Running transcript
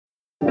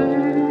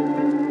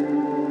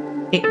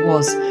It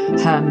was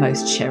her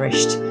most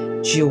cherished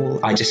jewel.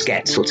 I just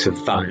get sort of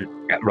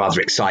rather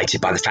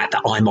excited by the fact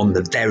that I'm on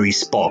the very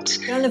spot.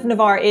 Joan of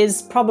Navarre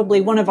is probably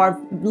one of our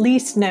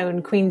least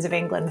known queens of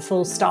England,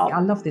 full stop.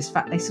 I love this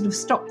fact they sort of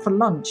stopped for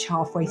lunch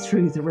halfway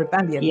through the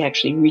rebellion. He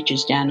actually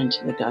reaches down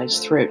into the guy's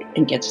throat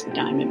and gets the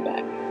diamond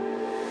back.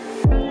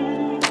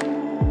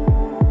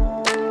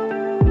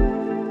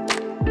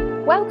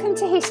 Welcome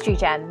to History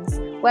Gems,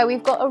 where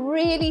we've got a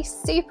really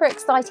super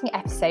exciting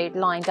episode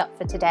lined up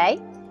for today.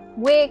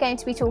 We're going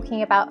to be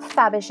talking about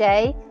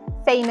Fabergé,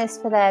 famous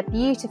for their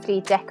beautifully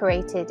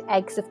decorated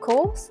eggs, of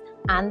course,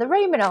 and the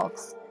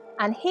Romanovs.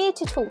 And here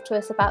to talk to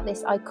us about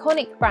this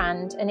iconic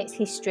brand and its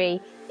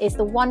history is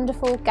the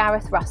wonderful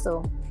Gareth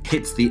Russell.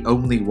 It's the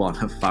only one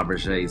of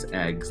Fabergé's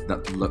eggs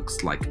that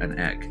looks like an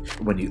egg.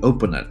 When you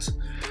open it,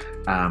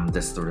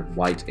 this sort of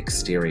white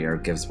exterior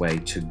gives way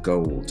to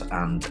gold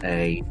and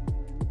a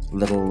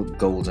little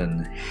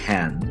golden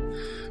hen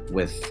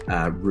with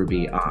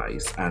ruby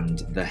eyes, and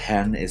the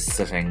hen is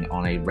sitting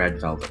on a red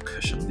velvet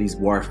cushion. These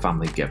were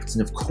family gifts,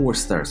 and of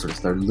course they're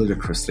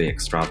ludicrously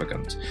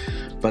extravagant,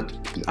 but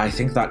I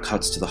think that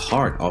cuts to the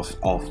heart of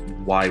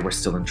why we're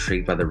still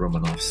intrigued by the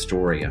Romanov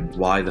story and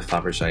why the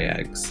Fabergé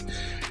eggs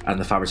and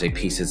the Fabergé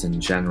pieces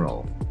in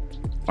general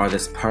are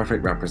this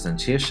perfect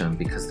representation,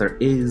 because there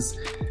is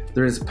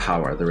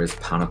power, there is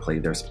panoply,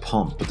 there's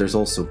pomp, but there's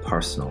also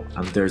personal,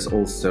 and there's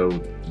also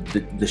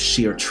the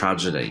sheer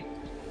tragedy.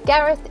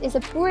 Gareth is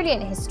a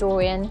brilliant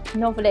historian,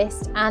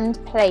 novelist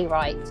and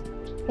playwright.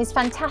 His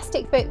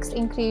fantastic books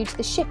include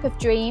The Ship of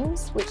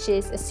Dreams, which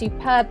is a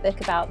superb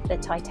book about the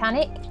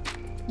Titanic,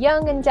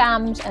 Young and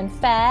Damned and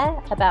Fair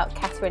about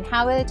Catherine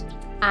Howard,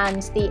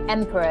 and The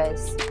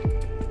Emperors.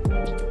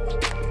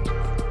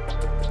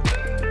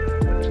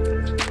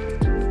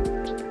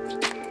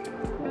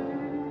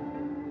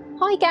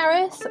 Hi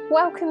Gareth,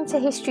 welcome to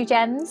History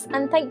Gems,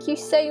 and thank you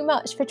so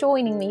much for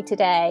joining me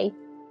today.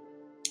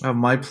 Oh,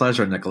 my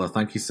pleasure, Nicola.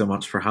 Thank you so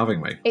much for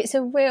having me. It's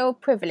a real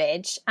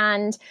privilege,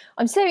 and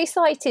I'm so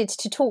excited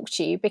to talk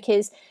to you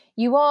because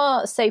you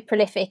are so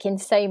prolific in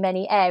so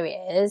many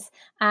areas,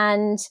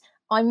 and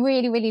I'm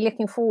really, really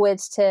looking forward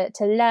to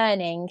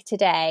learning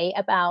today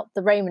about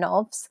the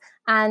Romanovs.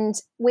 And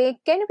we're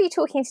going to be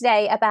talking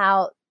today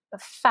about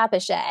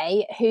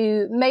Fabergé,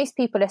 who most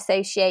people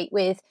associate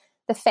with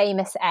the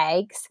famous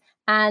eggs.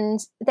 And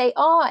they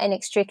are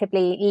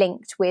inextricably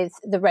linked with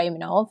the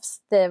Romanovs,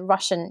 the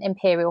Russian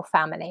imperial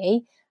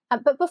family.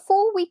 But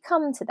before we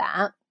come to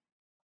that,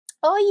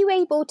 are you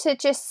able to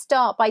just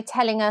start by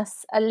telling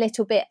us a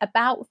little bit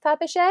about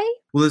Fabergé?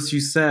 Well, as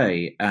you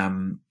say,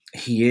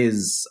 he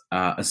is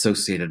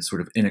associated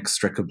sort of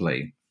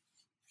inextricably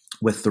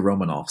with the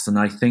Romanovs. And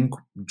I think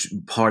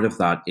part of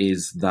that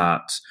is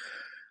that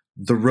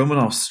the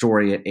Romanov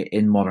story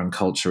in modern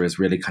culture is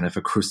really kind of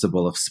a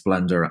crucible of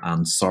splendor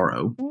and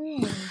sorrow.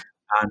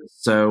 And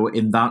so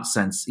in that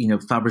sense,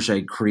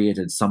 Fabergé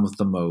created some of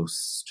the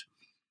most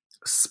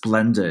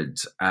splendid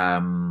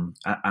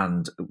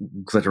and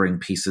glittering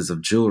pieces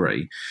of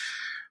jewelry.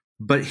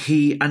 But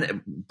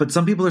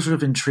some people are sort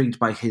of intrigued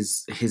by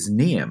his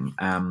name.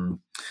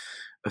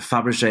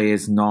 Fabergé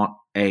is not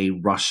a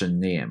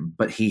Russian name,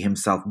 but he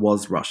himself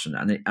was Russian.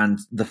 And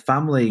the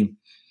family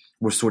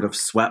were sort of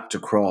swept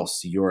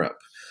across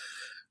Europe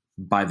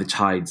by the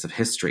tides of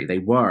history. They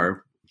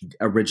were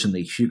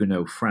originally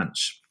Huguenot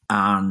French.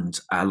 And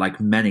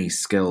like many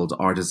skilled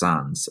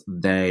artisans,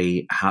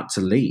 they had to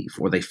leave,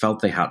 or they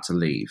felt they had to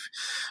leave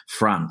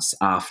France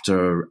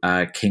after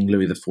King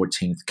Louis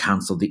XIV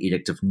cancelled the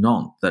Edict of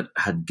Nantes that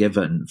had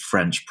given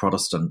French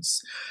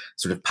Protestants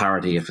sort of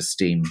parity of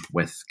esteem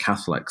with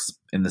Catholics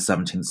in the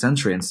 17th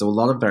century. And so a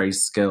lot of very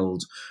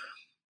skilled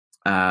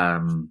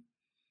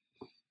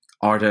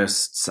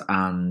artists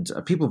and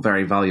people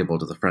very valuable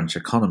to the French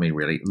economy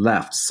really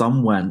left.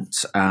 Some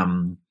went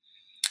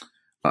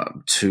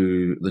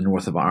to the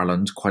north of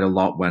Ireland. Quite a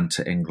lot went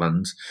to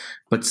England,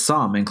 but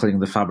some, including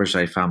the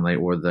Fabergé family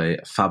or the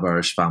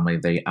Faberge family,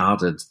 they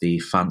added the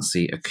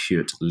fancy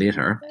acute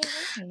later.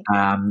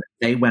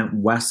 They went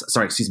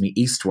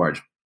eastward,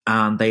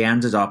 and they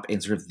ended up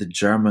in sort of the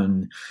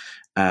German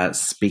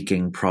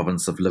speaking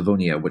province of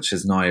Livonia, which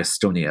is now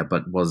Estonia,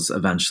 but was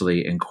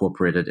eventually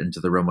incorporated into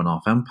the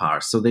Romanov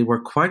Empire. So they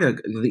were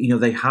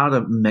they had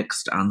a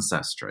mixed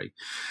ancestry.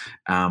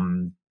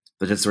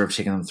 That had sort of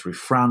taken them through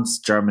France,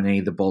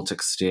 Germany, the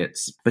Baltic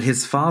states. But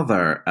his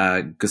father,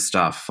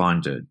 Gustave,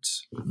 founded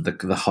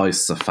the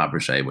House of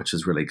Fabergé, which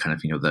is really kind of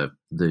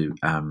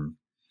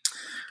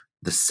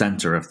the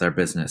center of their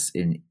business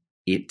in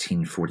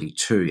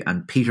 1842.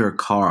 And Peter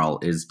Carl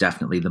is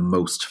definitely the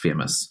most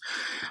famous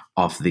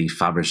of the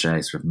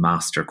Fabergé sort of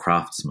master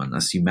craftsmen.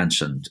 As you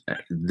mentioned,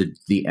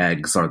 the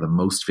eggs are the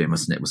most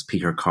famous, and it was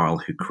Peter Carl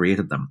who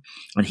created them.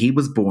 And he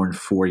was born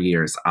 4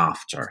 years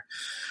after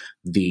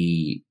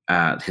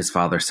his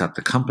father set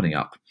the company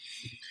up,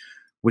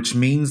 which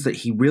means that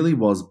he really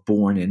was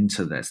born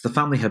into this. The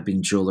family had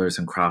been jewelers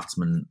and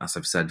craftsmen, as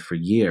I've said, for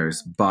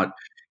years, but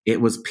it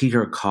was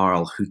Peter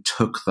Carl who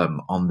took them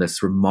on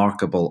this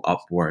remarkable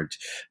upward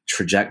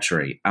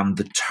trajectory. And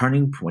the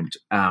turning point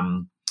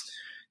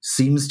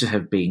seems to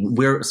have been,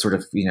 we're sort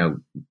of,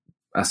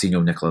 as you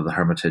know, Nicola, the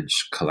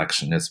Hermitage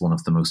collection is one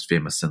of the most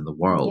famous in the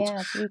world.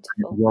 Yeah, beautiful.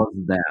 It was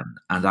then.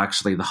 And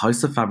actually, the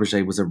House of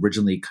Fabergé was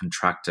originally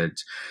contracted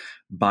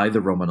by the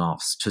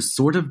Romanovs to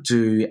sort of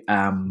do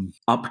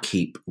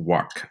upkeep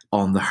work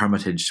on the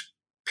Hermitage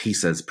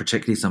pieces,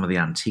 particularly some of the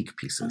antique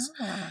pieces.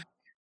 Ah.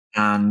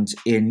 And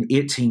in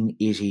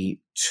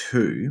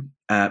 1882,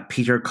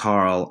 Peter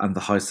Carl and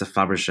the House of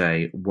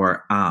Fabergé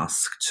were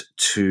asked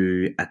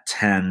to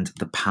attend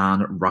the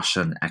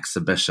Pan-Russian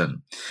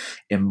exhibition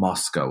in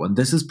Moscow. And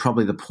this is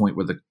probably the point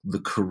where the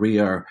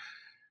career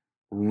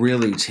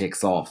really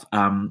takes off.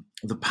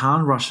 The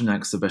Pan-Russian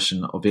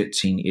exhibition of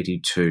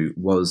 1882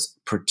 was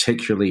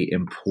particularly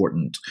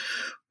important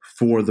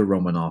for the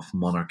Romanov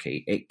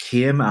monarchy. It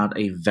came at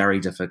a very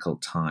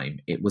difficult time.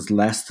 It was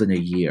less than a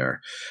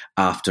year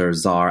after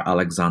Tsar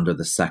Alexander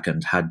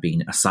II had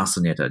been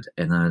assassinated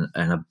in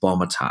a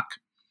bomb attack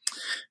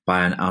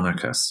by an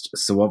anarchist.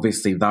 So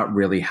obviously that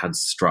really had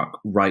struck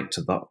right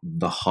to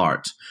the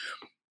heart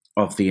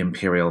of the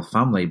imperial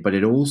family, but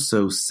it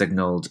also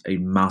signaled a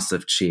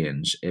massive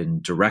change in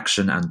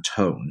direction and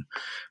tone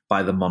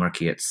by the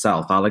monarchy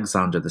itself.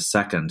 Alexander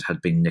II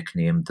had been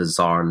nicknamed the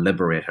Tsar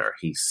Liberator.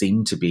 He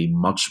seemed to be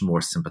much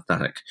more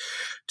sympathetic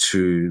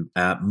to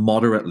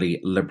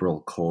moderately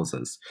liberal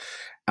causes.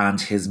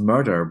 And his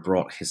murder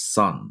brought his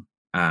son.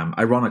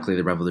 Ironically,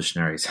 the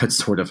revolutionaries had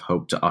sort of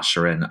hoped to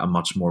usher in a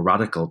much more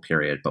radical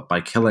period, but by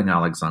killing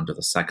Alexander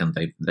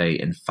II, they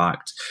in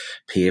fact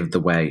paved the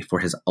way for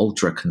his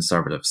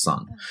ultra-conservative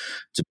son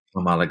to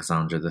become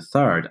Alexander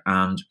III.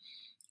 And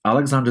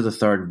Alexander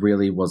III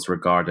really was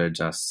regarded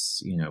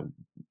as,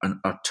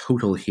 a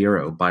total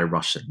hero by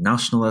Russian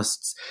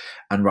nationalists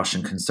and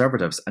Russian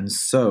conservatives. And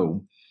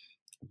so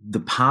the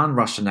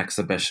Pan-Russian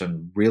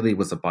exhibition really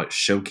was about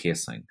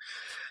showcasing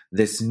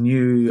this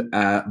new,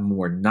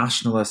 more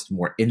nationalist,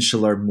 more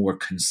insular, more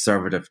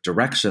conservative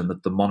direction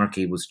that the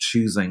monarchy was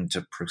choosing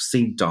to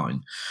proceed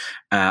down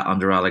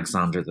under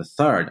Alexander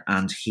III.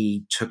 And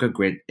he took a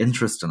great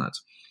interest in it.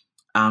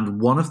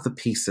 And one of the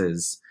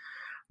pieces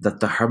that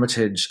the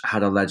Hermitage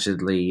had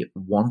allegedly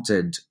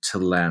wanted to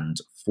lend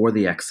for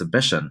the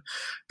exhibition,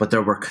 but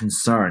there were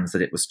concerns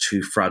that it was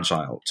too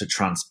fragile to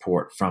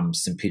transport from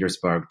St.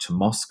 Petersburg to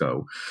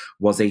Moscow,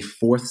 was a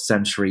 4th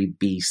century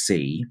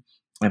BC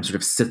sort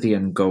of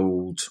Scythian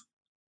gold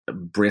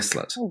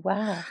bracelet. Oh,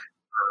 wow.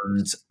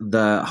 And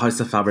the House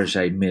of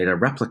Fabergé made a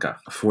replica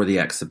for the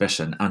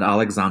exhibition, and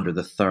Alexander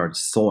III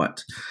saw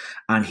it.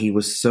 And he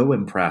was so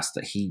impressed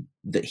that he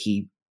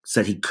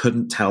said he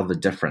couldn't tell the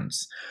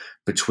difference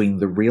between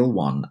the real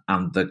one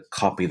and the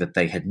copy that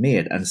they had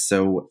made. And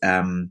so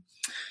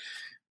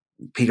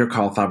Peter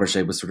Carl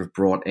Fabergé was sort of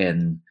brought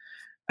in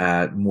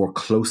more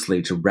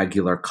closely to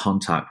regular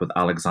contact with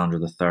Alexander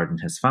III and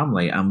his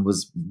family, and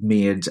was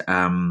made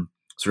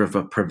sort of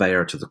a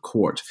purveyor to the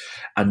court.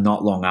 And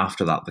not long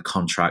after that, the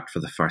contract for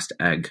the first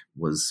egg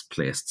was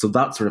placed. So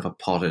that's sort of a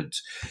potted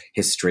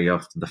history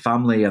of the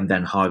family, and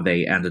then how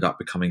they ended up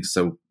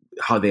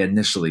how they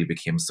initially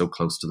became so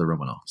close to the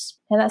Romanovs.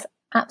 And that's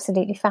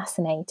absolutely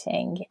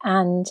fascinating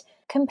and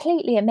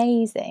completely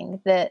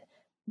amazing that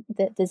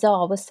the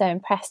Tsar was so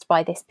impressed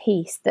by this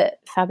piece that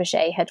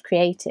Fabergé had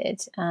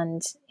created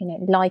and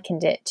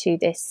likened it to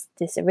this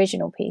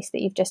original piece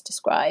that you've just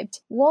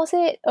described. Was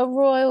it a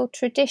royal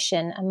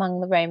tradition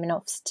among the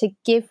Romanovs to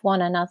give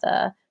one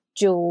another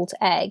jewelled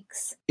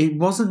eggs? It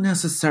wasn't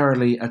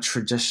necessarily a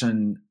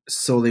tradition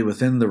solely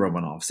within the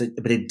Romanovs,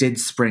 but it did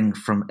spring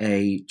from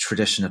a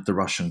tradition at the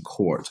Russian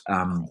court.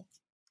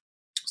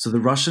 So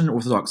the Russian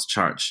Orthodox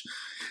Church,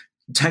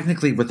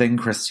 technically within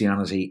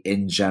Christianity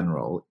in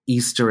general,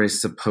 Easter is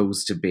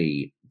supposed to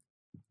be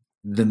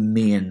the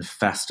main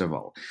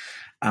festival.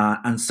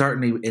 And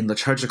certainly in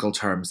liturgical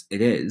terms it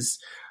is,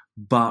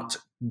 but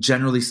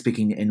generally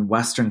speaking, in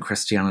Western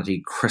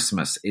Christianity,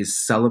 Christmas is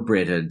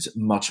celebrated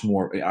much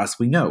more, as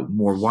we know,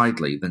 more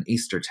widely than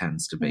Easter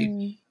tends to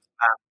be.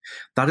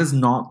 That is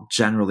not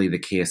generally the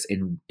case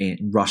in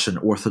Russian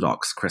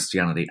Orthodox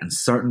Christianity, and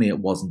certainly it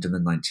wasn't in the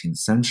 19th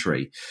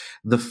century.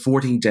 The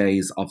 40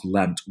 days of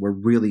Lent were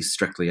really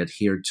strictly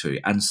adhered to,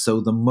 and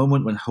so the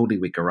moment when Holy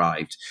Week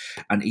arrived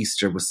and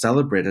Easter was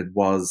celebrated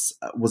was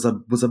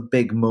a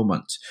big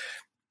moment.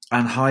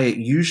 And how it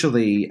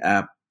usually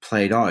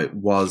played out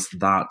was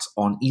that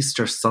on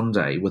Easter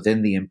Sunday,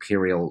 within the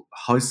imperial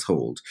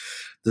household,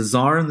 the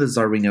Tsar and the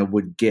Tsarina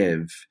would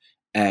give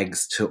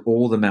eggs to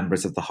all the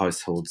members of the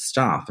household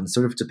staff, and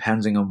sort of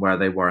depending on where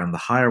they were in the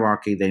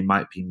hierarchy, they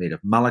might be made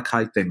of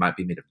malachite, they might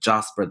be made of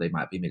jasper, they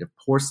might be made of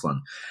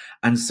porcelain.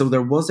 And so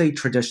there was a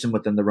tradition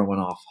within the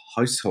Romanov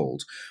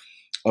household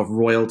of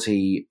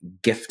royalty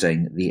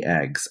gifting the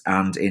eggs.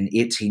 And in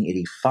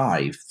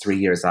 1885, 3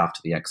 years after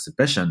the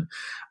exhibition,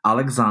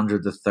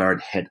 Alexander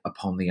III hit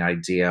upon the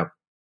idea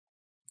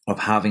of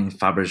having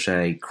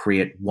Fabergé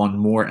create one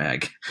more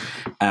egg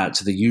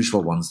to the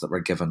usual ones that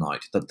were given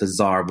out, that the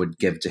Tsar would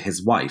give to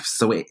his wife.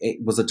 So it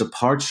was a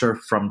departure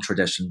from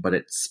tradition, but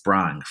it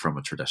sprang from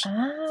a tradition.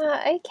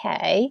 Ah,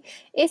 okay.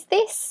 Is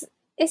this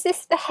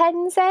the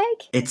hen's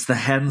egg? It's the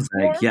hen's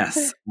egg,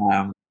 yes.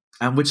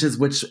 And which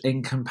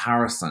in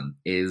comparison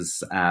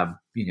is,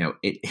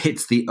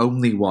 it's the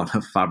only one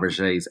of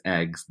Fabergé's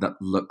eggs that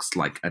looks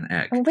like an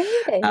egg.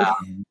 Oh,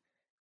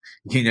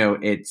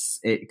 really?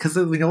 Because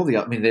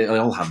they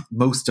all have,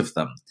 most of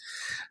them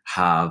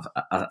have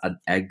an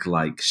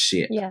egg-like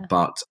shape,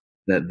 but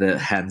the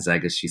hen's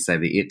egg, as you say,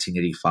 the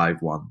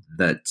 1885 one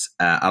that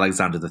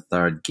Alexander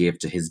III gave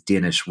to his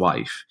Danish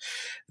wife,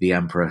 the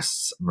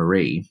Empress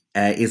Marie,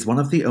 is one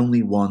of the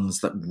only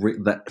ones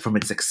that from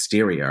its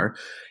exterior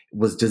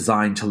was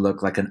designed to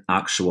look like an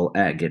actual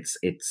egg.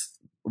 It's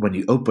when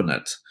you open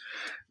it,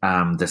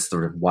 this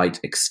sort of white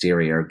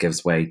exterior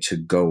gives way to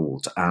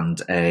gold, and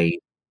a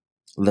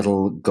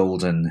little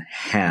golden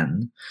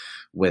hen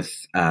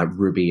with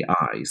ruby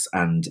eyes,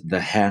 and the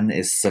hen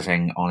is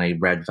sitting on a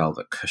red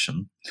velvet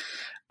cushion.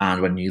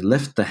 And when you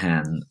lift the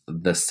hen,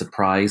 the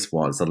surprise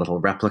was a little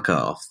replica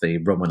of the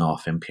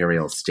Romanov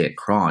imperial state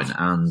crown,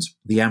 and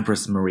the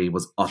Empress Marie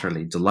was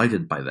utterly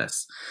delighted by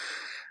this.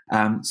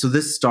 So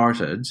this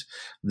started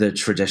the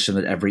tradition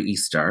that every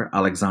Easter,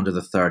 Alexander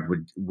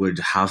III would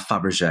have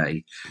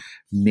Fabergé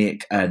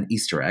make an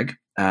Easter egg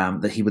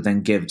that he would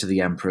then give to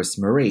the Empress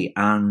Marie.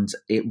 And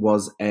it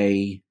was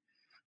a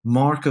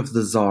mark of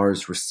the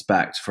Tsar's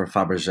respect for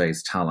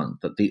Fabergé's talent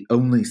that the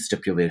only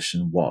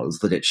stipulation was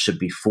that it should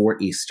be for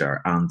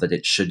Easter and that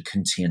it should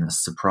contain a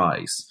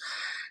surprise.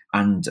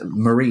 And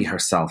Marie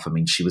herself,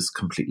 she was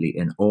completely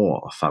in awe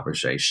of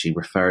Fabergé. She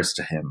refers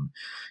to him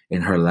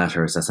in her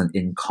letters as an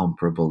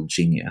incomparable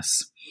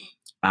genius.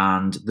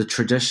 And the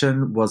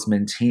tradition was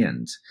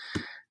maintained.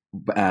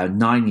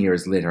 9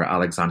 years later,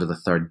 Alexander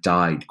III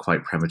died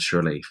quite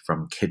prematurely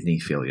from kidney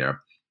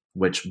failure,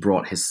 which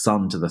brought his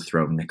son to the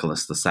throne,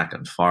 Nicholas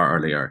II, far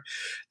earlier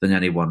than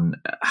anyone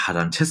had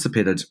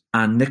anticipated.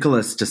 And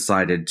Nicholas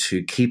decided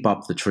to keep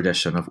up the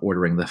tradition of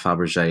ordering the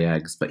Fabergé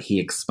eggs, but he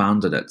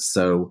expanded it.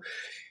 So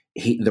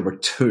there were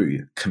two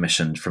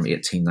commissioned from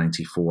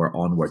 1894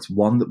 onwards,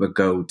 one that would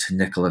go to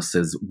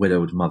Nicholas's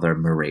widowed mother,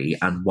 Marie,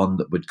 and one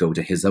that would go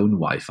to his own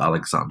wife,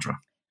 Alexandra.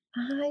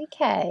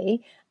 Okay.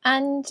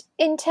 And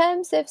in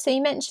terms of, so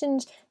you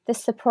mentioned the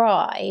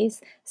surprise.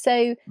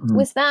 So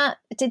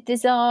did the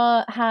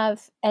Tsar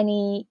have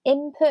any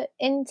input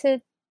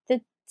into the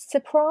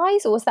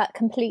surprise, or was that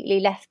completely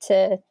left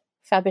to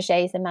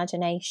Fabergé's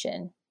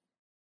imagination?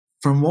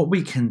 From what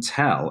we can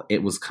tell,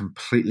 it was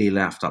completely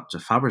left up to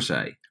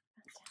Fabergé.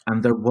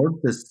 And there was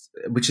this,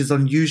 which is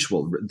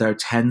unusual, there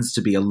tends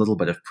to be a little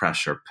bit of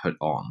pressure put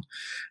on.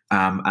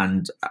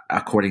 And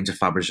according to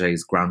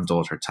Fabergé's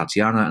granddaughter,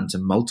 Tatiana, and to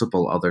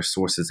multiple other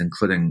sources,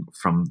 including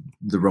from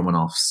the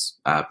Romanovs'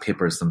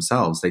 papers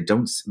themselves, they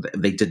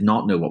did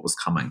not know what was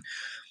coming.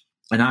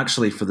 And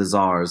actually, for the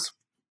Tsars,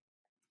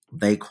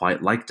 they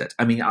quite liked it.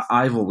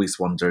 I've always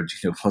wondered,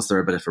 was there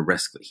a bit of a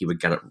risk that he would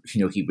get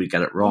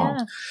it wrong?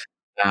 Yeah.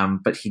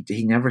 But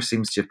he never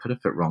seems to have put it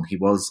wrong. He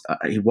was,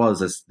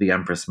 as the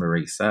Empress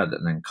Marie said,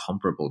 an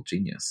incomparable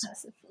genius.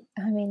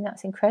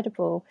 That's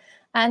incredible.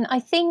 And I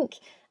think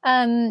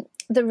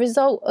the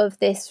result of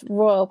this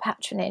royal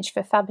patronage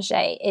for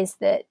Fabergé is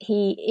that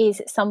he is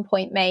at some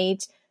point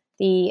made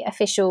the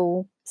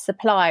official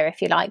supplier,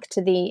 if you like,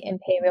 to the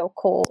imperial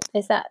court.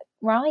 Is that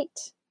right?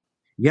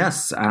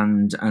 Yes,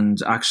 and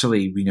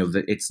actually,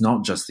 that it's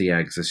not just the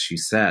eggs, as she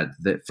said.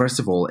 That first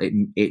of all,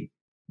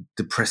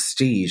 the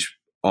prestige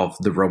of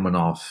the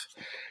Romanov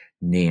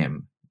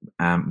name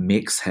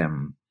makes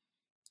him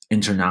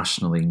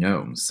internationally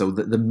known. So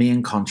the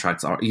main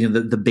contracts are,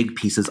 the big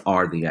pieces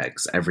are the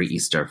eggs every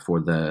Easter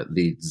for the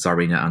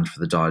Tsarina and for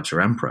the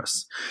Dowager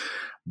Empress.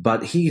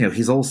 But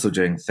he's also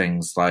doing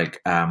things like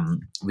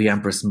the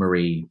Empress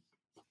Marie,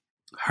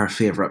 her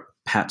favorite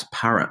pet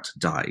parrot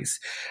dies,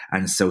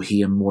 and so he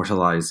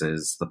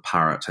immortalizes the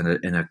parrot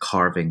in a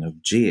carving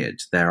of jade.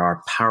 There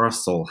are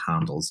parasol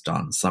handles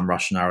done. Some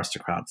Russian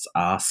aristocrats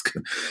ask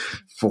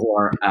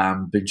for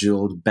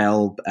bejeweled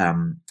bell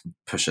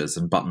pushes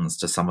and buttons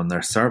to summon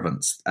their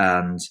servants,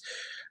 and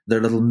they're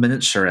little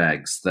miniature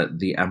eggs that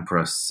the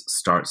Empress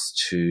starts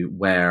to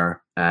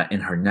wear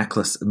in her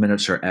necklace,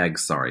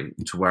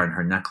 to wear in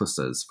her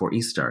necklaces for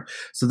Easter.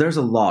 So there's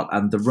a lot,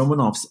 and the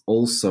Romanovs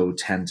also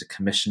tend to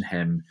commission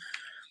him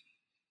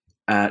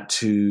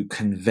to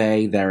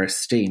convey their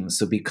esteem.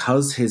 So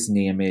because his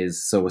name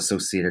is so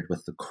associated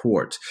with the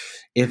court,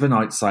 if an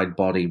outside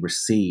body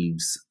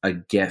receives a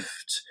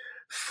gift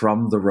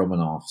from the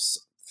Romanovs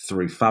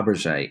through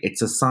Fabergé,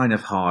 it's a sign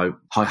of how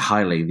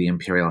highly the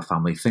imperial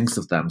family thinks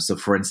of them. So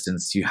for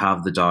instance, you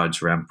have the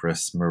Dowager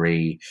Empress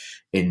Marie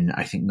in,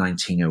 I think,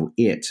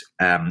 1908.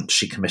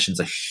 She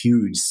commissions a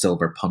huge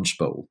silver punch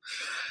bowl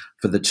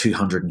for the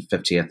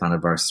 250th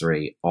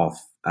anniversary of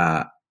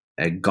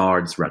a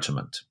Guards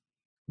regiment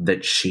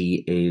that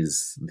she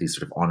is the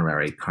sort of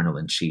honorary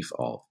colonel-in-chief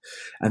of.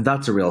 And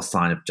that's a real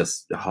sign of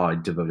just how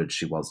devoted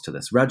she was to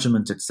this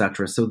regiment,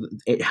 etc. So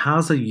it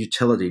has a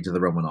utility to the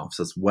Romanovs,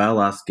 as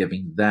well as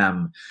giving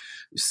them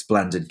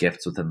splendid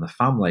gifts within the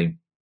family.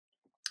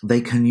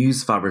 They can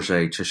use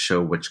Fabergé to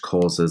show which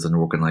causes and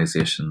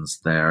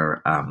organizations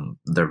they're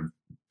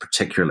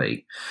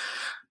particularly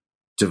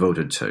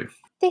devoted to.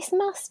 this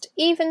must,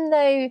 even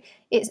though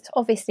it's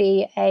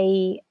obviously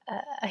a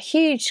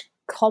huge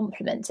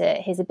compliment to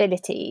his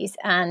abilities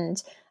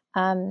and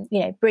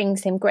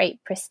brings him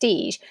great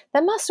prestige,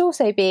 there must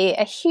also be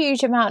a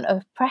huge amount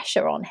of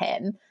pressure on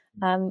him,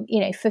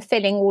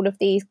 fulfilling all of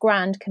these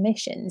grand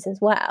commissions as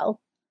well.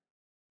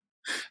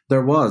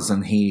 There was,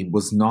 and he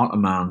was not a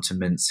man to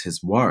mince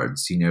his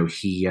words.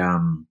 He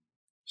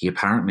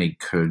apparently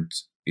could,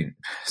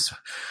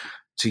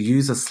 to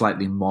use a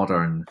slightly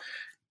modern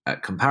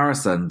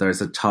comparison,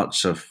 there's a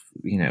touch of,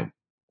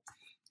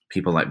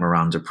 people like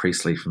Miranda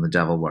Priestley from The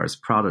Devil Wears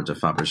Prada to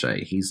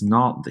Fabergé. He's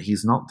not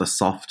the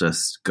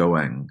softest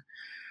going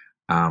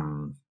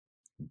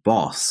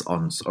boss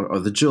or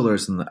the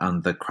jewelers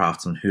and the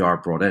craftsmen who are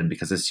brought in,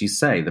 because, as you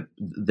say,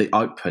 the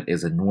output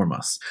is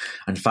enormous,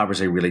 and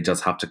Fabergé really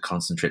does have to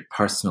concentrate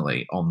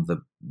personally on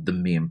the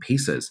main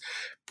pieces.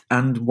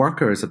 And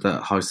workers at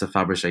the House of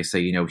Fabergé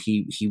say,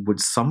 he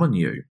would summon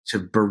you to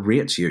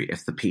berate you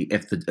if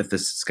the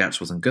sketch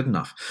wasn't good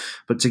enough.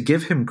 But to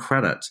give him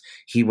credit,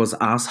 he was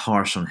as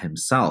harsh on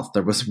himself.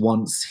 There was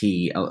once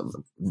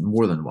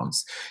more than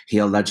once, he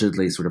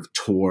allegedly sort of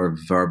tore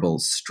verbal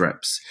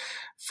strips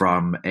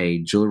from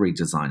a jewelry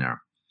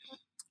designer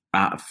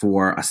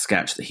for a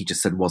sketch that he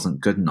just said wasn't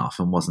good enough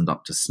and wasn't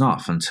up to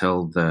snuff,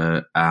 until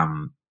the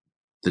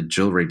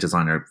jewelry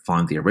designer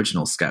found the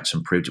original sketch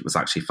and proved it was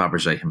actually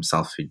Fabergé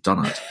himself who'd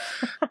done it.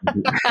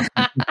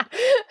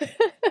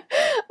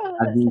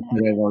 And he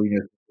said, well,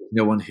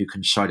 no one who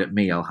can shout at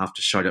me, I'll have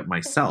to shout at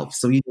myself.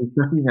 So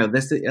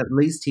this, at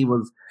least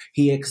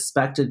he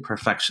expected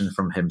perfection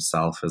from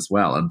himself as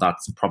well, and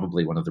that's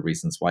probably one of the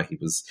reasons why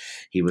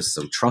he was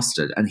so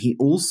trusted. And he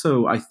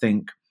also, I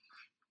think,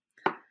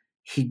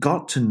 he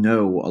got to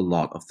know a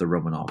lot of the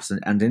Romanovs,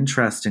 and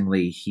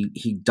interestingly,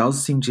 he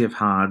does seem to have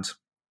had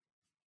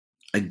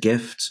a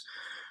gift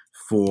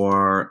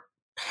for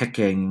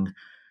picking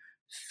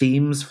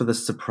themes for the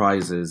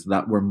surprises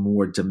that were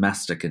more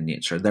domestic in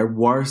nature. There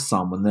were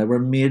some, when there were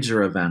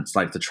major events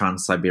like the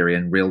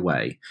Trans-Siberian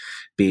Railway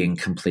being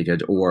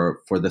completed,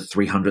 or for the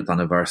 300th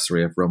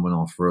anniversary of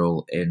Romanov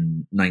rule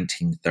in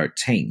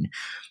 1913.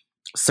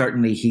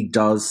 Certainly, he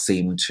does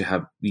seem to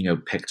have,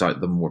 picked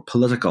out the more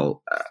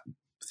political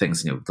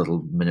things,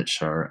 little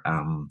miniature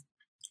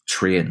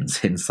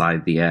trains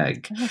inside the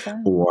egg,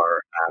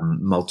 or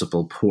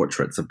multiple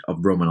portraits of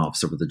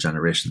Romanovs over the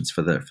generations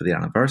for the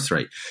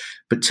anniversary.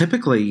 But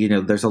typically,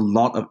 there's a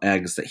lot of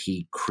eggs that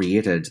he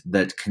created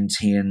that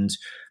contained,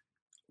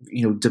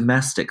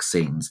 domestic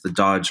scenes. The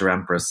Dowager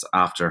Empress,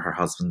 after her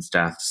husband's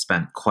death,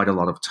 spent quite a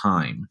lot of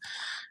time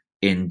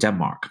in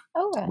Denmark,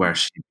 where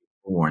she was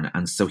born,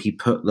 and so he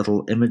put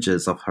little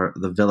images of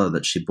the villa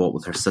that she bought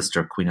with her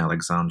sister, Queen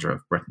Alexandra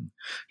of Britain.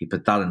 He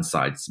put that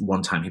inside.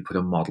 One time he put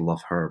a model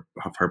of her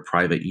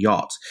private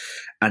yacht,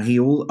 and the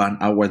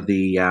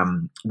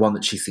one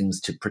that she seems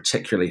to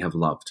particularly have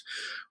loved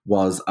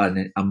was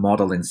a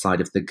model inside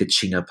of the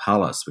Gatchina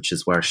Palace, which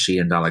is where she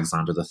and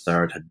Alexander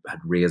III had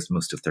raised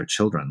most of their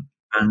children.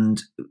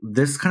 And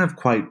this kind of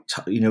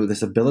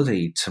this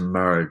ability to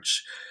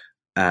merge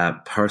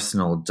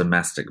personal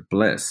domestic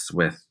bliss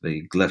with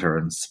the glitter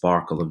and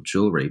sparkle of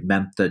jewelry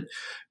meant that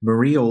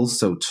Marie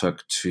also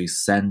took to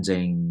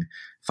sending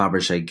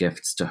Fabergé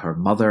gifts to her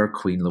mother,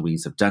 Queen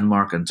Louise of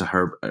Denmark, and to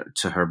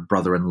her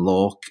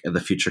brother-in-law,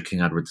 the future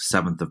King Edward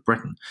VII of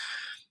Britain.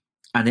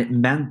 And it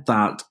meant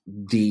that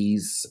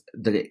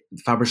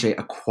Fabergé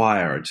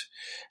acquired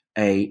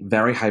a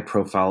very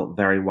high-profile,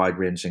 very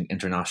wide-ranging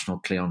international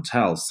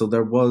clientele. So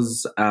there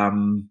was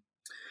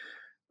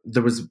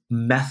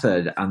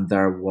method, and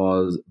there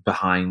was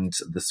behind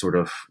the sort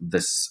of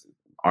this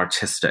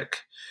artistic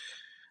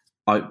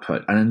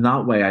output. And in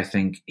that way, I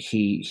think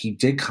he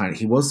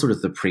was sort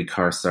of the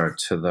precursor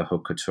to the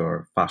haute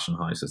couture fashion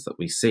houses that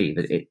we see,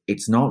 that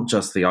it's not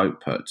just the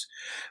output,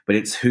 but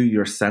it's who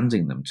you're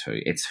sending them to.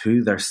 It's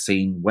who they're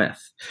seen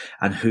with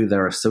and who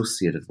they're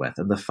associated with.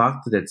 And the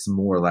fact that it's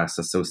more or less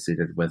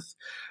associated with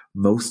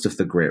most of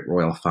the great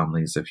royal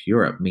families of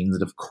Europe means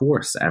that, of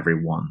course,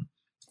 everyone,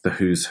 the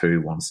who's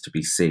who, wants to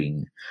be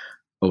seen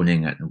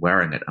owning it and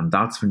wearing it. And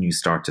that's when you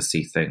start to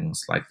see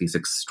things like these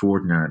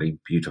extraordinarily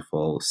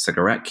beautiful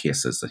cigarette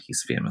cases that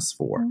he's famous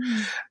for.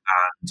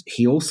 And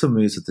he also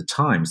moves at the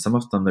time. Some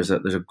of them, there's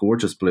a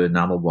gorgeous blue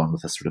enamel one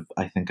with a sort of,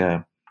 I think,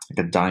 a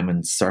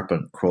diamond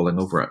serpent crawling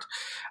over it.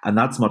 And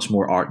that's much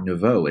more Art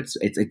Nouveau.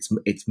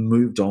 It's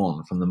moved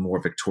on from the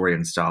more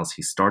Victorian styles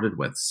he started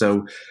with.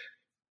 So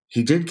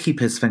he did keep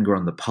his finger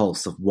on the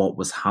pulse of what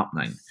was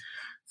happening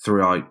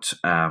throughout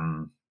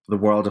the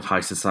world of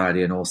high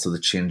society, and also the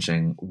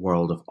changing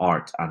world of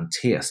art and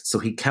taste. So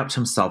he kept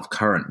himself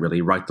current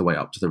really right the way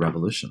up to the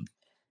revolution.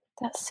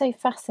 That's so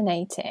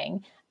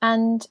fascinating.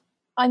 And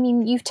I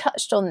mean, you've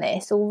touched on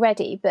this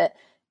already, but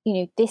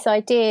this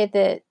idea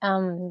that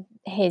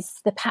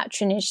the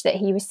patronage that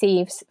he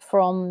receives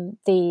from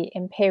the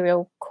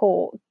imperial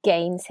court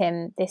gains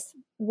him this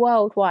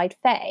worldwide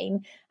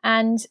fame.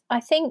 And I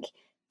think,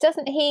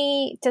 doesn't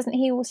he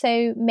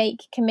also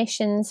make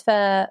commissions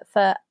for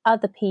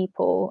other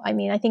people? I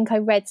mean, I think I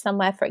read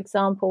somewhere, for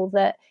example,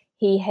 that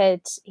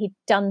he'd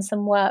done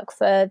some work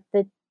for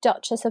the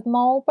Duchess of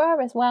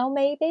Marlborough as well,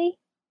 maybe.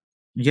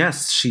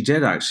 Yes, she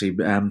did actually.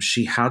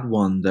 She had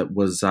one that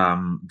was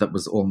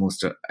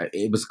almost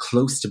it was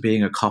close to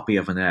being a copy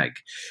of an egg,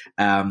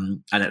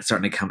 and it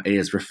certainly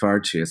is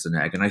referred to as an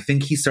egg. And I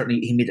think he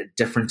made it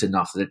different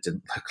enough that it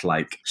didn't look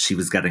like she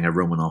was getting a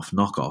Romanov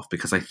knockoff,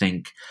 because I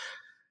think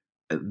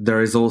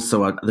there is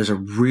also there's a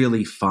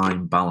really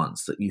fine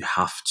balance that you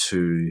have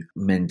to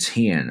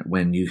maintain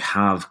when you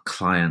have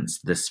clients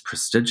this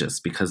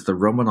prestigious, because the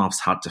Romanovs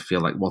had to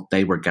feel like what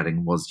they were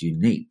getting was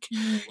unique.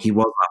 He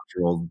was,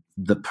 after all,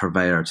 the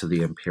purveyor to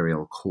the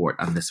imperial court,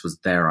 and this was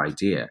their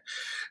idea.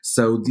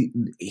 So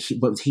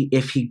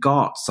if he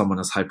got someone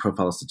as high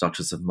profile as the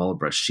Duchess of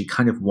Marlborough, she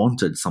kind of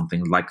wanted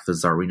something like the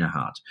Tsarina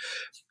had.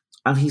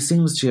 And he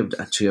seems to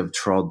have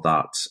trod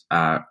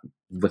that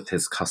with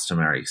his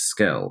customary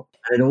skill.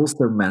 And it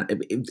also meant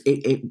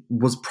it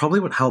was probably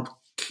what helped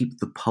keep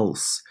the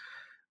pulse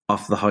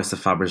of the House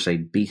of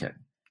Fabergé beating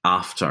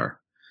after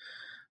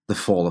the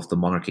fall of the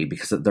monarchy,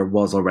 because there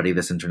was already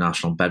this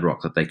international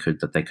bedrock that they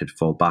could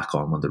fall back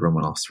on when the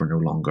Romanovs were no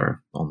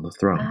longer on the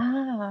throne.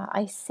 Ah,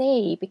 I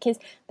see. Because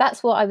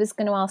that's what I was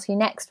going to ask you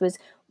next, was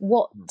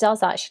what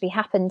does actually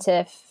happen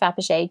to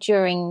Fabergé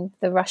during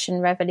the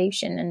Russian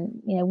Revolution,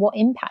 and what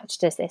impact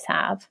does this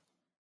have?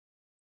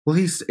 Well,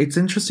 it's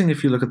interesting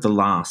if you look at the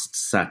last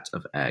set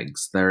of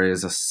eggs, there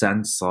is a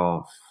sense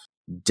of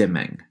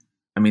dimming.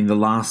 I mean, the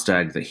last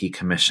egg that he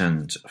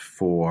commissioned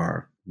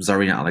for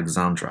Tsarina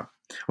Alexandra,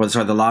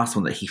 the last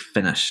one that he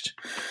finished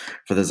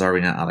for the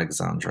Tsarina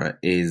Alexandra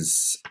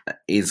is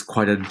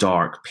quite a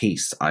dark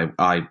piece,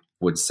 I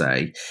would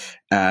say.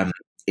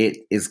 It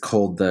is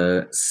called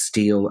the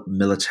Steel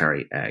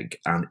Military Egg,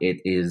 and it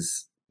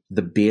is,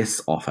 the base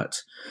of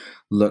it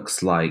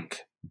looks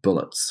like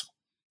bullets.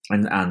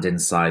 And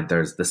inside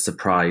there's the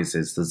surprise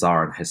is the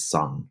Tsar and his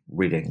son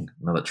reading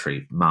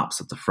military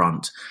maps at the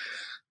front.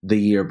 The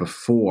year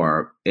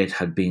before, it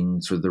had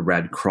been through the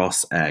Red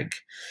Cross egg,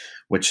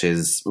 which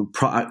is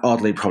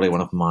oddly probably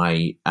one of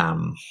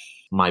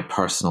my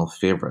personal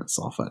favorites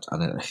of it.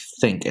 And I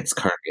think it's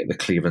currently at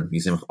the Cleveland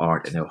Museum of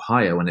Art in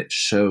Ohio, and it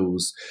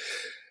shows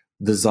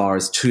the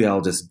Tsar's two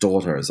eldest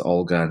daughters,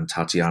 Olga and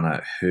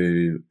Tatiana,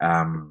 who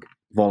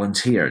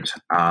volunteered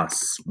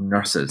as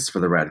nurses for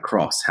the Red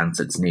Cross, hence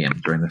its name.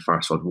 During the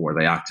First World War,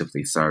 they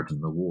actively served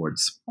in the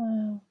wards.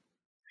 Wow.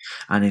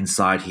 And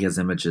inside he has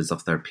images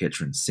of their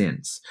patron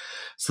saints.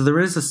 So there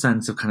is a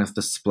sense of kind of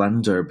the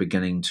splendor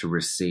beginning to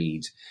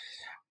recede.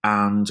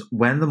 And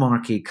when the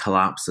monarchy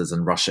collapses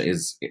and Russia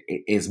is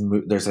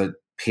there's a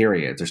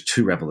period, there's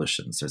two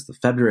revolutions. There's the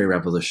February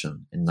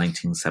Revolution in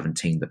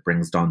 1917 that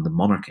brings down the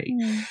monarchy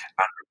and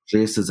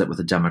replaces it with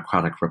a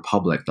democratic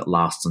republic that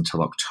lasts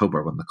until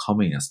October, when the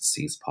communists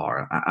seize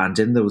power. And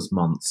in those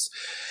months,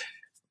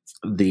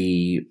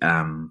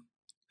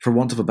 for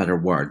want of a better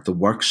word, the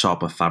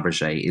workshop of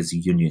Fabergé is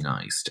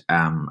unionized,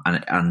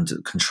 and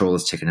control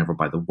is taken over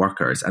by the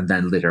workers. And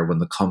then later, when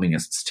the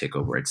communists take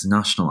over, it's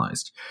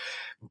nationalized.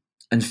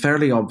 And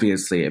fairly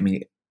obviously, I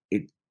mean,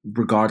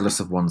 regardless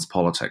of one's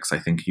politics, I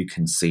think you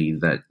can see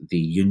that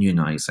the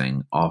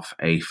unionizing of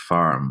a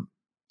firm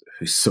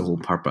whose sole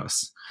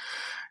purpose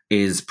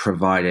is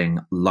providing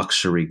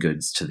luxury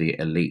goods to the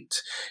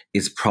elite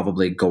is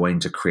probably going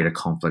to create a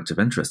conflict of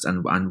interest.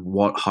 And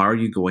how are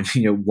you going,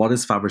 what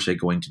is Fabergé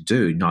going to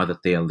do now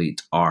that the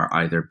elite are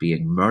either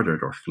being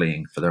murdered or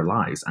fleeing for their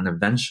lives? And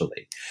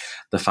eventually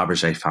the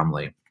Fabergé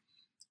family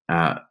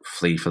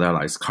flee for their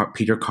lives.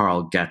 Peter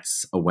Karl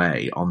gets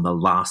away on the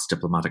last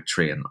diplomatic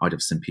train out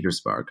of St.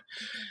 Petersburg,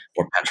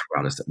 or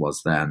Petrograd as it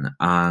was then,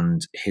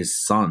 and his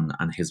son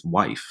and his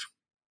wife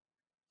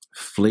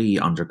flee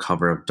under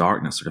cover of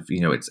darkness. Sort of,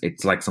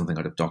 it's like something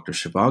out of Dr.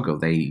 Zhivago.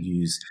 They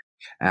use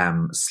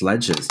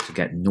sledges to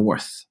get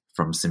north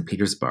from St.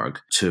 Petersburg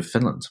to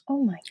Finland.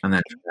 Oh my! And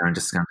then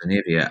into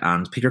Scandinavia.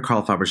 And Peter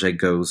Karl Fabergé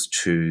goes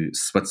to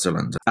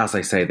Switzerland. As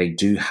I say, they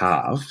do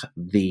have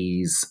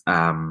these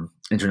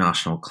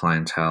international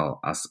clientele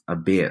as a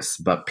base,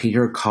 but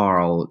Peter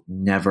Karl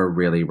never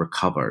really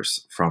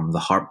recovers from the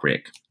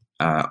heartbreak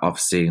of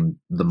seeing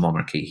the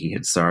monarchy he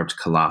had served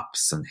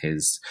collapse and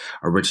his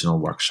original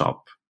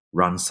workshop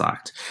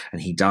ransacked,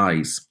 and he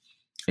dies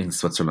in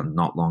Switzerland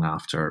not long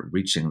after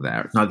reaching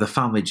there. Now, the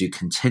family do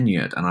continue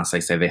it, and as I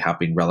say, they have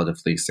been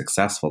relatively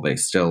successful. They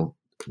still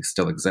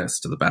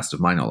exist, to the best of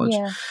my knowledge.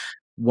 Yeah.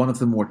 One of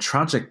the more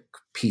tragic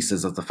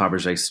pieces of the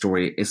Fabergé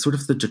story is sort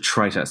of the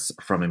detritus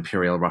from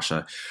Imperial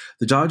Russia.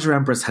 The Dowager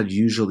Empress had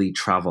usually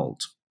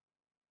travelled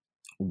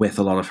with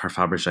a lot of her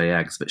Fabergé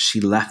eggs, but she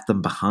left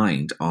them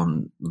behind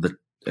on the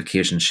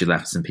occasion she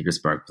left St.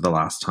 Petersburg for the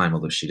last time,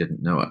 although she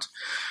didn't know it.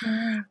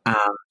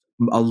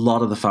 A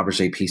lot of the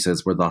Fabergé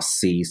pieces were thus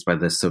seized by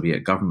the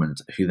Soviet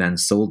government, who then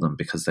sold them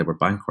because they were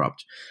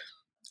bankrupt.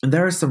 And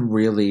there are some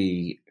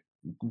really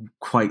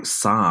quite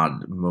sad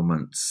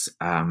moments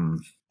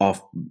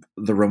of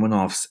the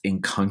Romanovs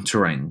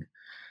encountering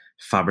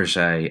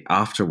Fabergé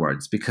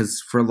afterwards,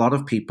 because for a lot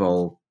of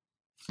people,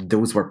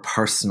 those were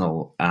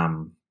personal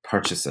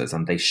purchases,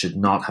 and they should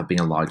not have been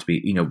allowed to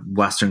be,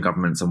 Western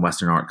governments and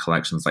Western art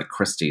collections like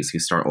Christie's, who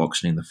start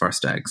auctioning the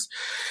first eggs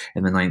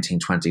in the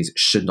 1920s,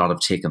 should not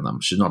have taken them,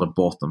 should not have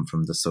bought them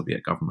from the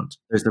Soviet government.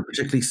 There's a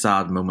particularly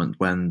sad moment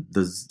when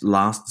the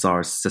last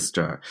Tsar's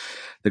sister,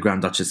 the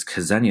Grand Duchess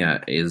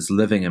Ksenia, is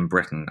living in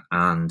Britain,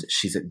 and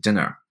she's at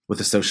dinner with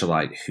a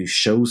socialite who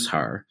shows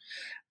her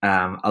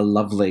a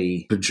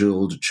lovely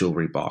bejeweled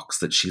jewellery box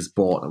that she's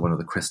bought at one of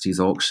the Christie's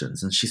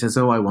auctions. And she says,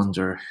 "Oh, I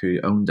wonder who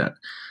owned it."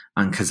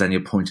 And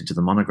Ksenia pointed to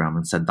the monogram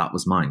and said, "That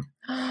was mine."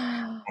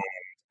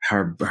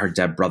 Her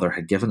dead brother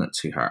had given it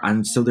to her.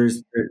 And so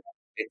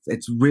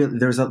it's really,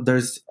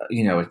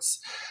 it's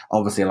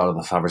obviously a lot of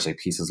the Fabergé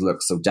pieces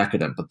look so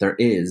decadent, but there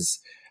is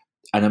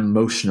an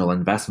emotional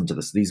investment to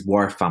this. These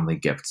were family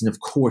gifts. And of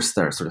course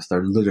they're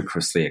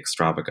ludicrously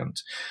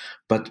extravagant.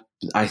 But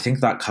I think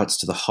that cuts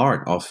to the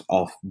heart of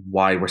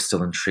why we're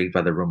still intrigued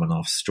by the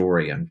Romanov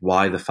story, and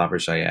why the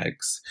Fabergé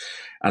eggs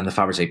and the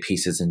Fabergé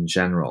pieces in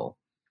general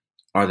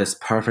are this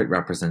perfect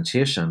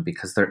representation,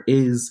 because there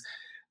is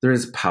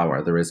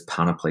power, there is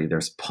panoply,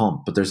 there's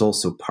pomp, but there's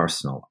also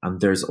personal,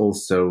 and there's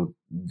also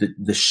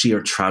the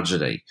sheer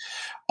tragedy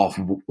of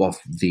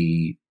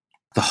the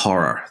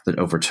horror that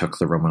overtook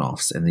the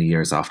Romanovs in the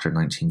years after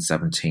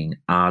 1917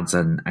 adds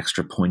an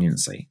extra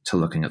poignancy to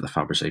looking at the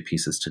Fabergé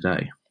pieces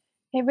today.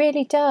 It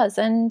really does.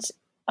 And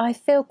I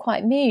feel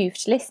quite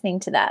moved listening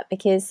to that,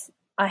 because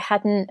I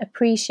hadn't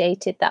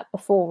appreciated that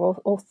before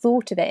or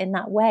thought of it in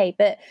that way.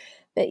 But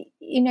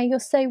you're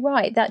so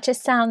right. That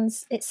just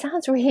sounds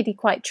really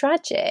quite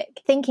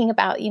tragic, thinking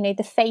about,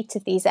 the fate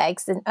of these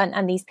eggs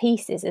and these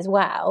pieces as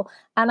well.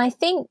 And I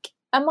think,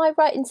 am I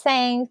right in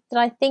saying that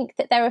I think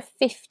that there are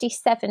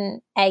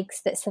 57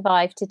 eggs that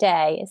survive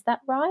today? Is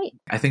that right?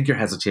 I think your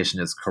hesitation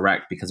is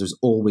correct, because there's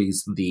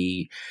always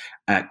the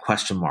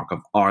question mark of,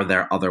 are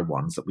there other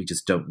ones that we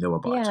just don't know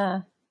about?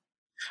 Yeah.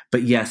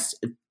 But yes,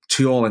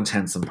 to all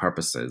intents and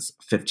purposes,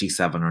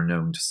 57 are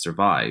known to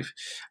survive.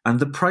 And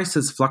the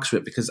prices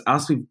fluctuate because,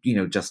 as we've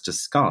just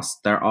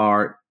discussed,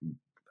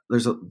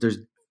 there's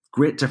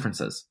great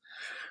differences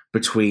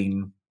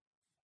between,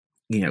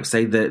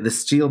 say the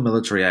steel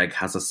military egg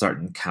has a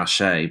certain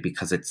cachet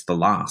because it's the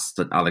last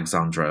that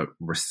Alexandra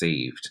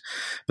received.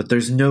 But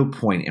there's no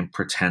point in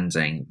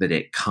pretending that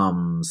it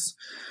comes,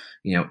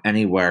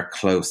 anywhere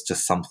close to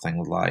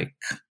something like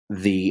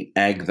the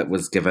egg that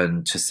was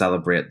given to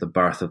celebrate the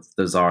birth of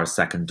the Tsar's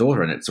second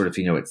daughter. And it's sort of,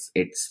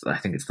 it's I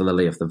think it's the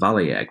lily of the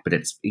valley egg, but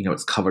it's,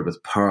 it's covered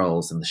with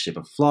pearls in the shape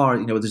of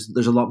flower.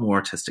 There's a lot more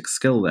artistic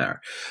skill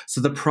there. So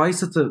the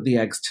price of the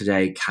eggs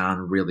today can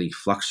really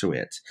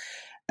fluctuate.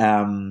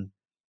 To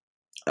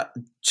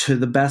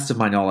the best of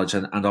my knowledge,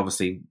 and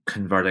obviously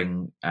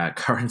converting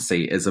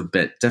currency is a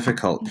bit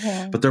difficult,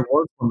 but there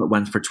was one that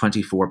went for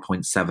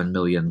 £24.7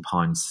 million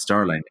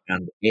sterling,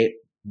 and it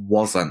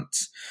wasn't.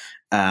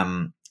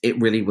 It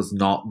really was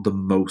not the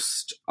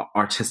most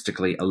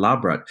artistically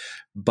elaborate,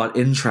 but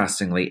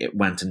interestingly, it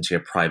went into a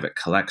private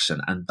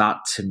collection. And that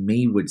to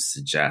me would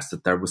suggest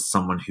that there was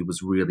someone who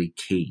was really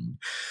keen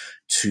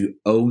to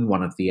own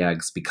one of the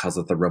eggs because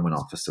of the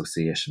Romanov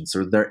association.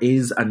 So there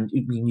is, and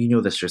you know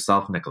this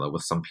yourself, Nicola,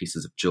 with some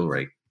pieces of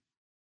jewelry,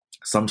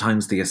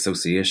 sometimes the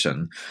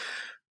association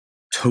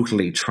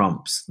totally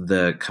trumps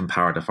the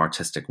comparative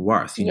artistic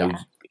worth.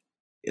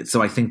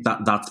 So I think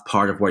that's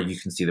part of where you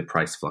can see the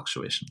price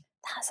fluctuation.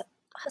 That's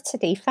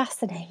utterly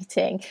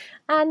fascinating.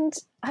 And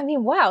I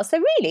mean, wow. So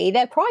really,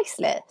 they're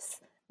priceless,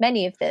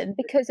 many of them,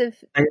 because of...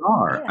 They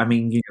are. Yeah. I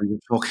mean, you're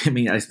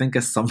talking, I think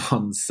as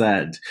someone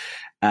said,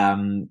 a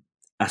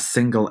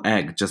single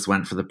egg just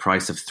went for the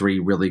price of 3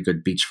 really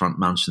good beachfront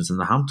mansions in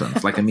the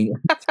Hamptons. Like, I mean,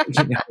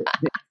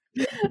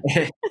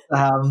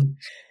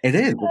 it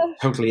is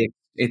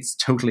it's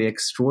totally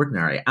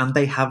extraordinary. And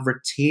they have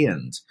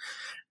retained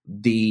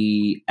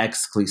the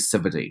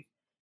exclusivity.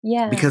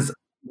 Yeah. Because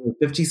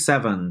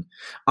 57,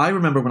 I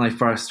remember when I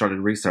first started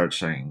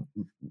researching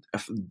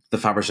the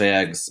Fabergé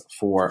eggs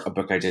for a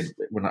book I did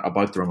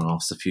about the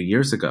Romanovs a few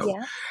years ago.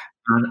 Yeah.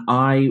 And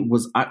I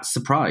was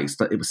surprised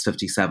that it was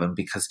 57,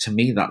 because to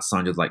me that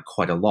sounded like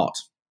quite a lot.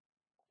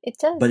 It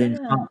does. But in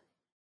fact,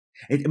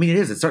 it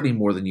is. It's certainly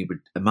more than you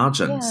would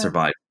imagine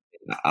survive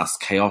as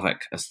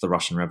chaotic as the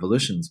Russian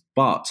revolutions.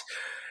 But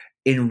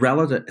in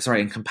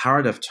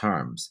comparative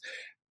terms,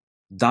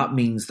 that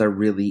means there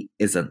really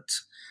isn't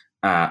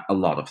a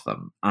lot of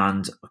them,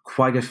 and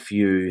quite a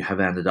few have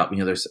ended up,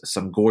 there's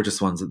some gorgeous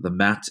ones at the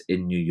Met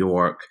in New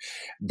York.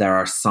 There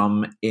are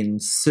some in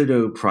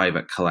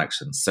pseudo-private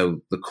collections.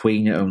 So the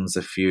Queen owns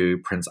a few,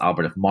 Prince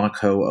Albert of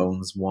Monaco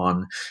owns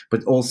one,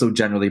 but also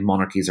generally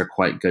monarchies are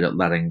quite good at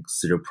letting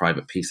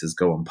pseudo-private pieces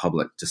go on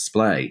public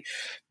display.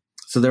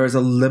 So there is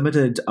a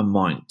limited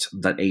amount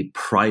that a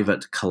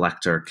private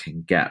collector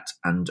can get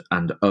and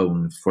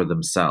own for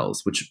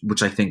themselves,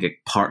 which I think it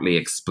partly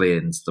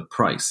explains the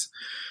price.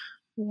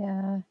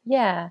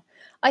 Yeah,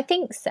 I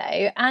think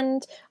so.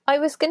 And I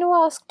was going to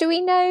ask, do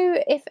we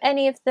know if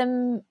any of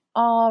them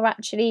are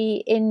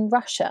actually in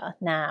Russia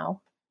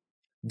now?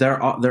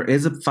 There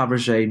is a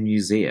Fabergé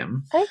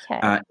museum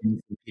Okay.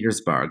 in St.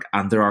 Petersburg,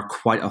 and there are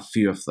quite a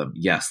few of them,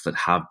 yes, that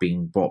have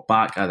been bought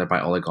back either by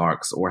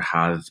oligarchs or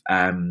have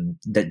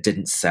that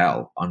didn't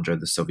sell under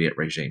the Soviet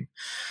regime.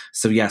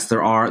 So yes,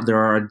 there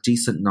are a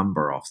decent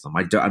number of them.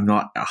 I'm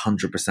not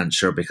 100%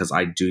 sure, because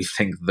I do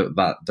think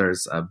that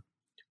there's a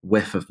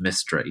whiff of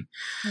mystery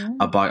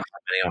about how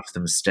many of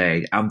them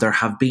stay, and there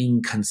have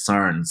been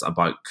concerns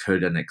about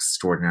could an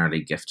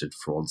extraordinarily gifted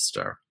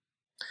fraudster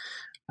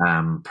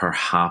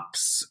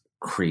perhaps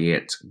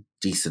create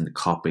decent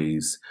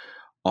copies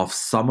of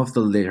some of the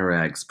later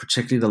eggs,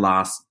 particularly the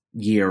last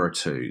year or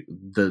two,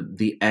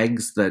 the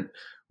eggs that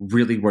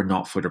really were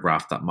not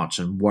photographed that much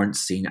and weren't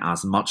seen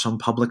as much on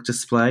public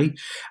display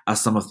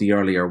as some of the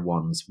earlier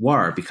ones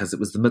were, because it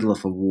was the middle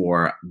of a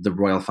war. The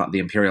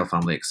imperial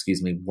family,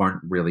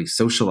 weren't really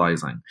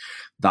socializing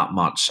that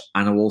much,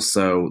 and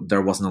also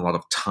there wasn't a lot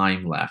of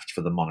time left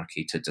for the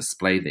monarchy to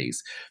display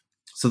these.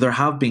 So there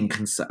have been,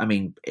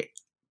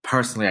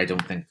 personally, I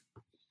don't think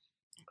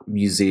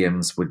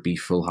museums would be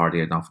foolhardy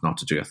enough not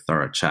to do a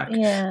thorough check.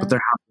 Yeah. But there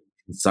have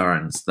been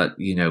concerns that,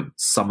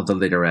 some of the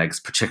later eggs,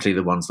 particularly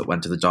the ones that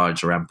went to the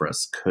Dowager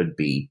Empress, could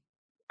be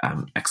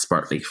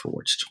expertly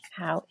forged.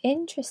 How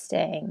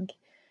interesting.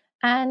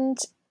 And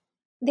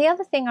the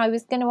other thing I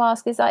was going to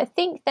ask is, I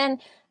think then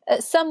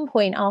at some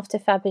point after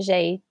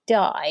Fabergé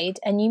died,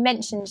 and you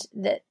mentioned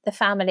that the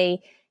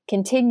family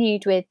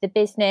continued with the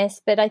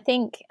business, but I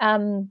think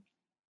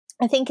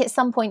at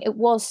some point it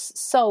was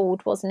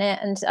sold, wasn't it?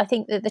 And I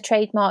think that the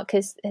trademark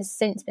has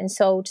since been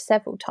sold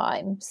several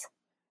times.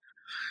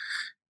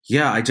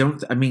 Yeah,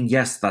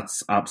 yes,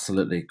 that's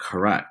absolutely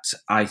correct.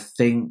 I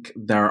think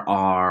there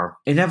are,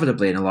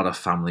 inevitably in a lot of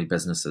family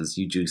businesses,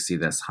 you do see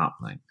this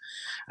happening,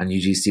 and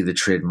you do see the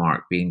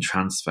trademark being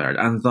transferred.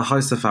 And the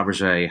House of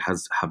Fabergé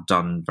have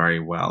done very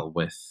well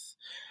with,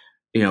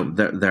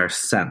 their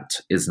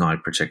scent is now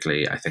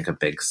particularly, I think, a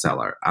big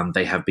seller, and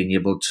they have been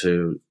able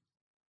to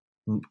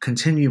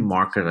continue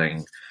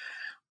marketing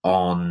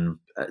on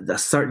a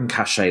certain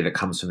cachet that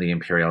comes from the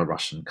Imperial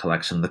Russian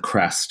collection. The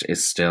crest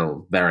is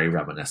still very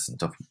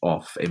reminiscent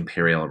of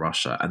Imperial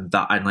Russia, and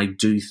I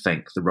do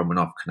think the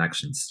Romanov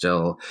connection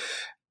still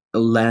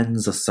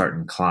lends a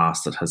certain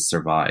class that has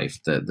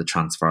survived the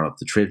transfer of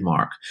the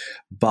trademark,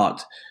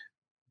 but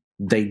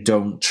they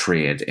don't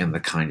trade in the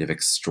kind of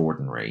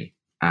extraordinary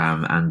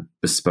and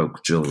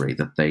bespoke jewelry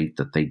that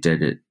they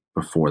did it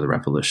before the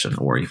revolution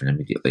or even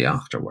immediately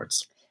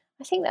afterwards.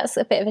 I think that's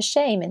a bit of a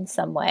shame in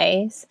some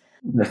ways.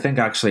 I think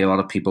actually a lot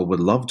of people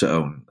would love to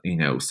own,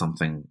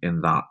 something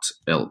in that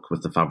ilk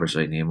with the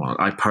Fabergé name on it.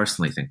 I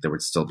personally think there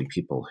would still be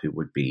people who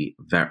would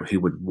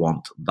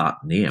want that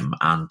name,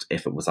 and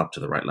if it was up to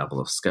the right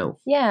level of skill.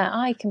 Yeah,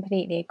 I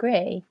completely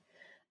agree.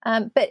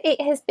 But it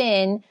has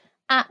been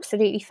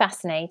absolutely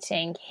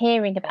fascinating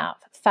hearing about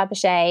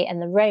Fabergé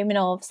and the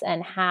Romanovs,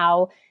 and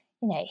how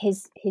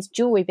his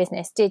jewelry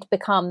business did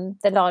become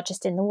the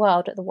largest in the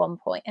world at one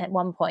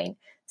point.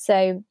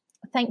 So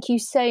thank you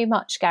so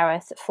much,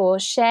 Gareth, for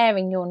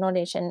sharing your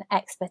knowledge and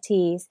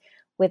expertise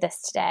with us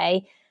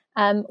today.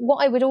 What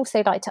I would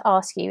also like to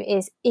ask you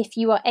is if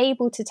you are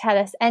able to tell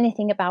us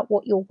anything about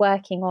what you're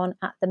working on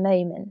at the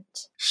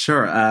moment.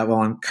 Sure.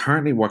 Well, I'm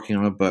currently working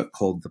on a book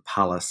called The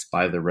Palace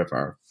by the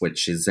River,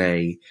 which is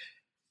a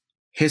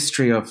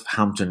history of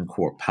Hampton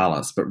Court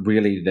Palace, but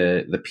really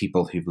the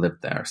people who've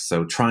lived there.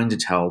 So trying to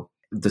tell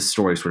the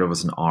story sort of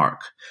as an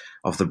arc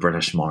of the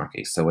British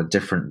monarchy. So a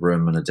different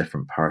room and a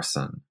different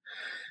person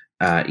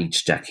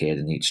each decade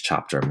and each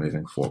chapter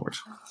moving forward.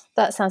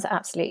 That sounds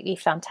absolutely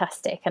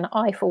fantastic. And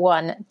I, for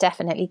one,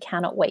 definitely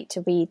cannot wait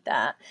to read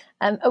that.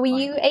 Are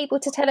you able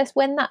to tell us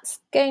when that's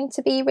going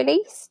to be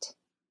released?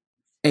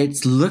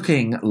 It's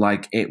looking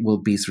like it will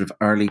be sort of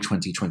early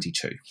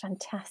 2022.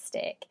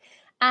 Fantastic.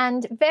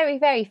 And very,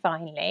 very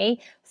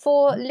finally,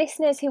 for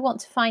listeners who want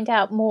to find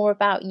out more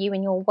about you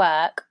and your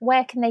work,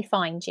 where can they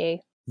find you?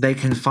 They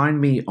can find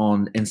me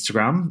on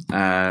Instagram,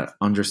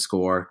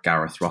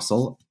 _Gareth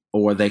Russell,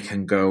 or they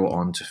can go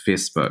on to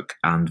Facebook,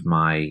 and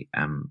my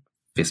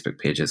Facebook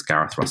page is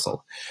Gareth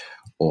Russell,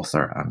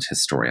 author and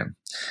historian.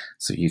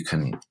 So you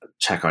can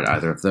check out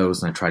either of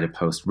those, and I try to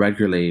post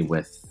regularly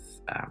with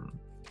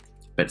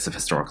bits of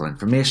historical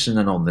information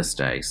and on this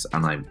day,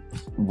 and I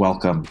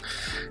welcome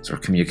sort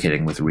of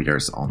communicating with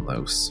readers on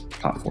those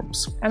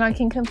platforms. And I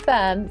can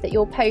confirm that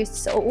your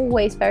posts are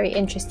always very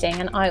interesting,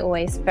 and I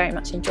always very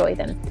much enjoy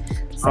them.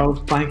 So. Oh,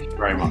 thank you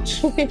very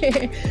much.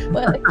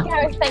 Well,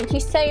 Gareth, thank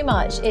you so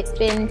much. It's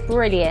been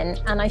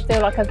brilliant, and I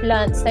feel like I've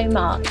learned so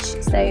much.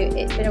 So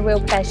it's been a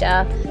real pleasure,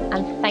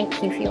 and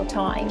thank you for your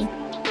time.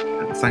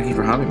 Thank you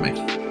for having me.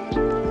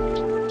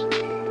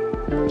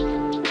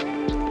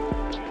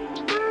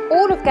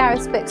 All of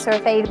Gareth's books are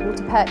available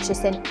to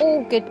purchase in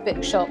all good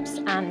bookshops,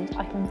 and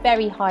I can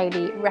very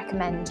highly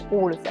recommend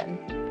all of them.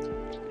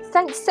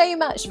 Thanks so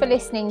much for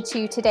listening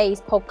to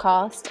today's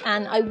podcast,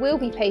 and I will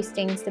be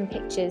posting some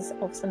pictures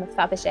of some of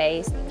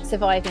Fabergé's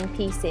surviving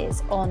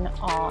pieces on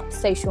our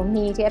social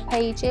media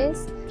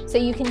pages. So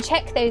you can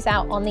check those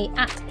out on the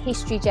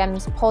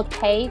 @HistoryGemsPod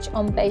page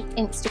on both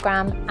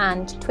Instagram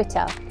and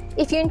Twitter.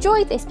 If you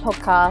enjoyed this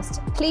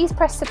podcast, please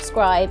press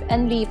subscribe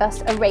and leave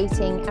us a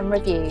rating and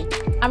review.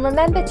 And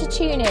remember to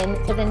tune in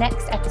for the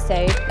next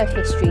episode of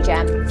History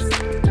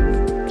Gems.